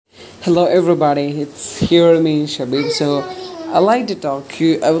Hello everybody, it's here me Shabib. So I would like to talk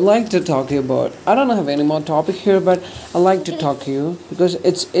to you about I don't have any more topic here, but I like to talk to you because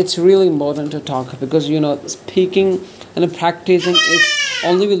it's really important to talk because speaking and practicing it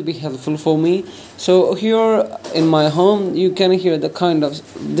only will be helpful for me. So here in my home you can hear the kind of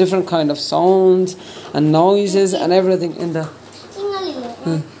different kind of sounds and noises and everything in the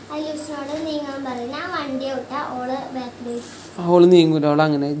അവള് നീങ്ങൂല അവൾ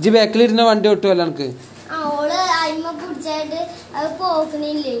അങ്ങനെ ഇജ്ജ് ബാക്കിലിരുന്ന വണ്ടി ഓട്ടുമല്ലോ എനിക്ക്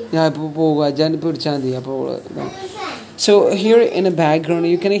ഞാൻ ഇപ്പൊ പോകുക ഞാൻ പിടിച്ചാൽ മതി അപ്പോൾ so here in the background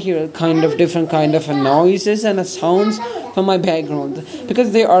you can hear kind of different kind of noises and sounds from my background because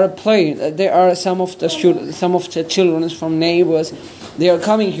they are playing. There are some of the children from neighbors. They are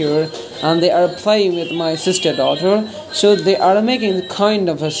coming here and they are playing with my sister daughter, so they are making kind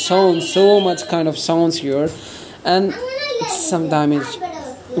of a sound, so much kind of sounds here, and sometimes it's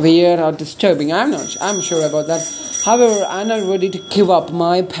weird or disturbing. I'm sure about that. However, I'm not ready to give up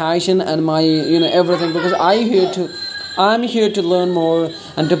my passion and my everything because I'm here to learn more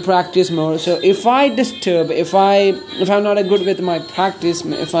and to practice more. So if I'm not good with my practice,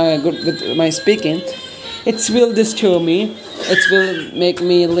 if I'm good with my speaking, it will disturb me. It will make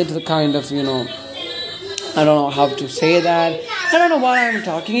me a little kind of I don't know how to say that. I don't know why I'm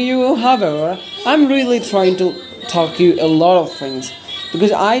talking to you. However, I'm really trying to talk to you a lot of things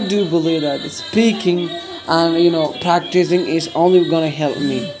because I do believe that speaking and practicing is only gonna help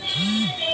me.